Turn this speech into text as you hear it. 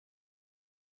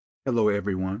Hello,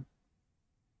 everyone.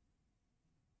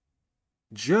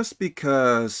 Just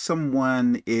because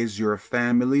someone is your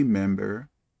family member,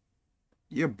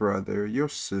 your brother, your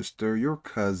sister, your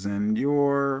cousin,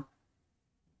 your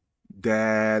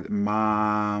dad,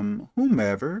 mom,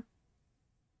 whomever,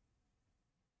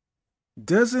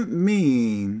 doesn't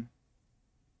mean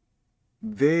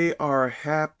they are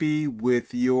happy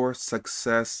with your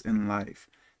success in life.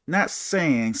 Not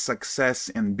saying success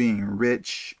in being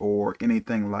rich or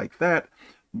anything like that,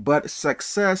 but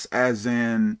success as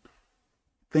in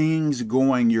things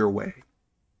going your way.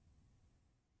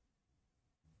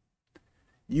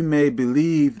 You may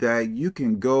believe that you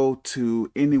can go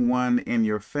to anyone in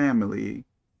your family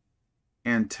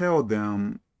and tell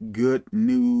them good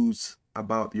news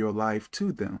about your life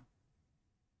to them.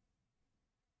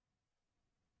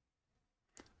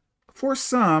 For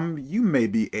some, you may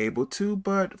be able to,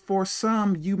 but for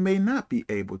some, you may not be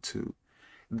able to.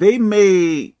 They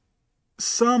may,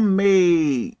 some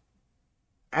may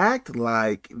act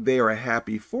like they are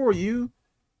happy for you,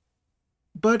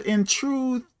 but in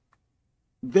truth,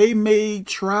 they may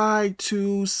try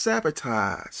to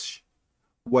sabotage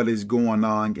what is going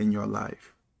on in your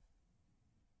life.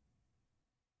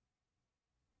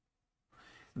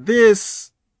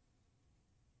 This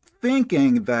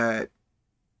thinking that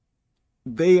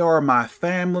they are my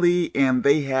family and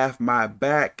they have my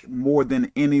back more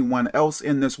than anyone else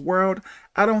in this world,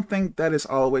 I don't think that is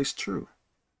always true.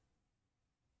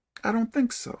 I don't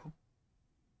think so.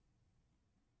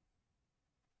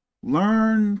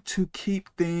 Learn to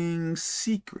keep things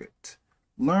secret.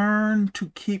 Learn to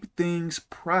keep things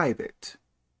private.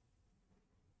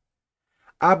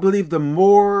 I believe the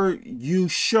more you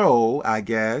show, I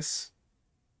guess,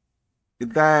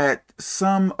 that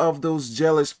some of those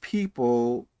jealous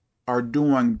people are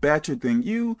doing better than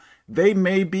you, they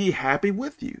may be happy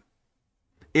with you.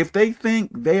 If they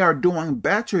think they are doing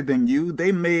better than you,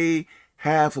 they may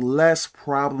have less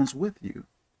problems with you.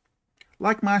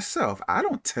 Like myself, I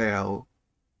don't tell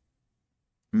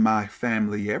my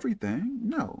family everything.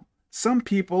 No. Some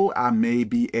people I may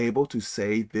be able to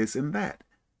say this and that.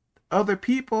 Other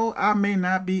people I may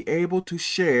not be able to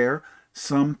share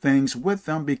some things with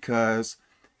them because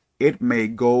it may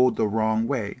go the wrong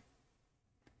way.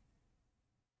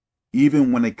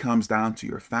 Even when it comes down to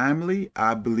your family,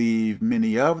 I believe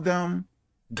many of them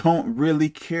don't really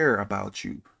care about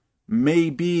you,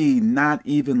 maybe not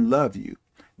even love you.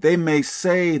 They may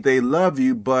say they love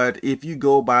you, but if you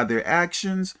go by their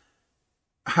actions,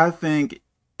 I think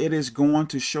it is going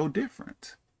to show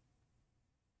different.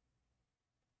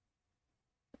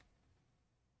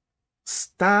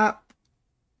 Stop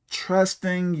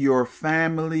trusting your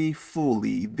family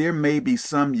fully. There may be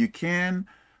some you can,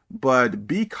 but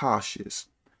be cautious.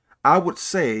 I would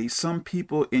say some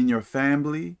people in your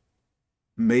family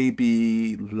may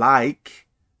be like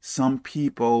some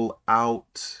people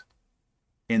out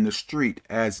in the street,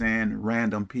 as in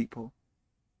random people.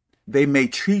 They may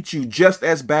treat you just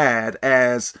as bad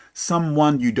as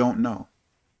someone you don't know.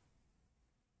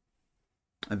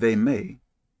 They may.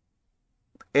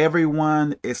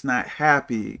 Everyone is not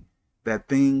happy that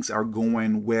things are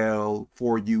going well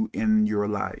for you in your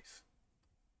life.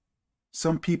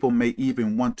 Some people may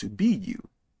even want to be you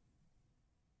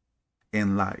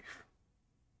in life.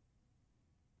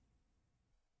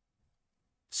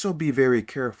 So be very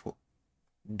careful.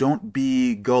 Don't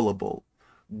be gullible.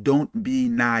 Don't be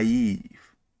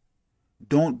naive.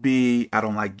 Don't be, I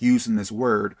don't like using this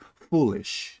word,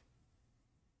 foolish.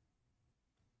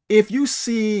 If you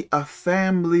see a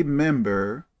family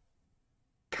member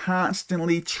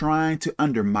constantly trying to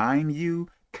undermine you,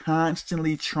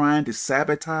 constantly trying to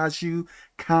sabotage you,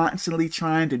 constantly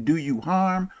trying to do you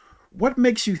harm, what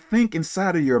makes you think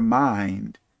inside of your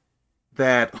mind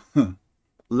that,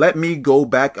 let me go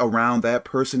back around that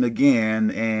person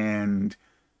again and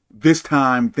this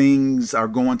time things are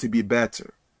going to be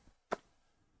better?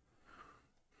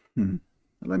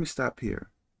 Let me stop here.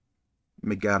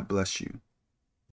 May God bless you.